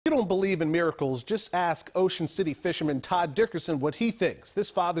you don't believe in miracles, just ask Ocean City fisherman Todd Dickerson what he thinks. This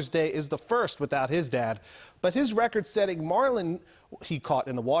Father's Day is the first without his dad, but his record-setting Marlin he caught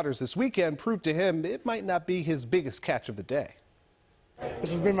in the waters this weekend proved to him it might not be his biggest catch of the day. This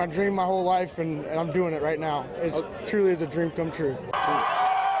has been my dream my whole life, and I'm doing it right now. It truly is a dream come true.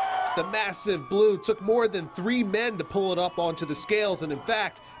 The massive blue took more than 3 men to pull it up onto the scales, and in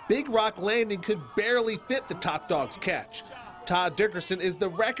fact, Big Rock Landing could barely fit the Top Dog's catch. Todd Dickerson is the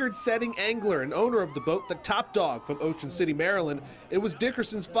record-setting angler and owner of the boat, the Top Dog, from Ocean City, Maryland. It was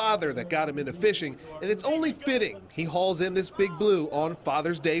Dickerson's father that got him into fishing, and it's only fitting he hauls in this big blue on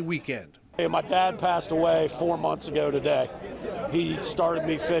Father's Day weekend. Hey, my dad passed away 4 months ago today. He started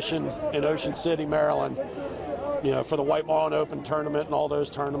me fishing in Ocean City, Maryland, for the White Marlin Open tournament and all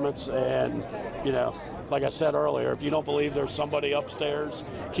those tournaments. And, like I said earlier, if you don't believe there's somebody upstairs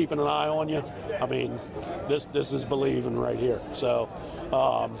keeping an eye on you, I mean, this is believing right here. So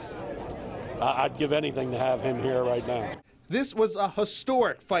I'd give anything to have him here right now. This was a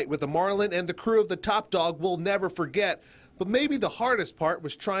historic fight with the Marlin, and the crew of the Top Dog will never forget. But maybe the hardest part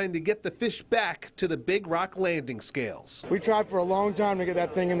was trying to get the fish back to the Big Rock Landing scales. We tried for a long time to get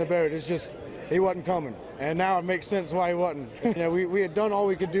that thing in the boat. It's just, he wasn't coming. And now it makes sense why he wasn't. We had done all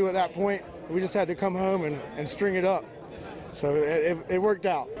we could do at that point. We just had to come home and string it up. So it worked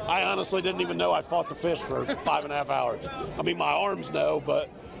out. I honestly didn't even know I fought the fish for 5.5 hours. I mean, my arms know, but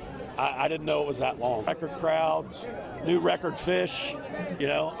I didn't know it was that long. Record crowds, new record fish,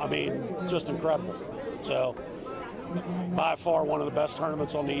 I mean, just incredible. So, by far one of the best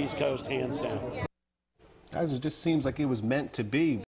tournaments on the East Coast, hands down. Guys, it just seems like it was meant to be.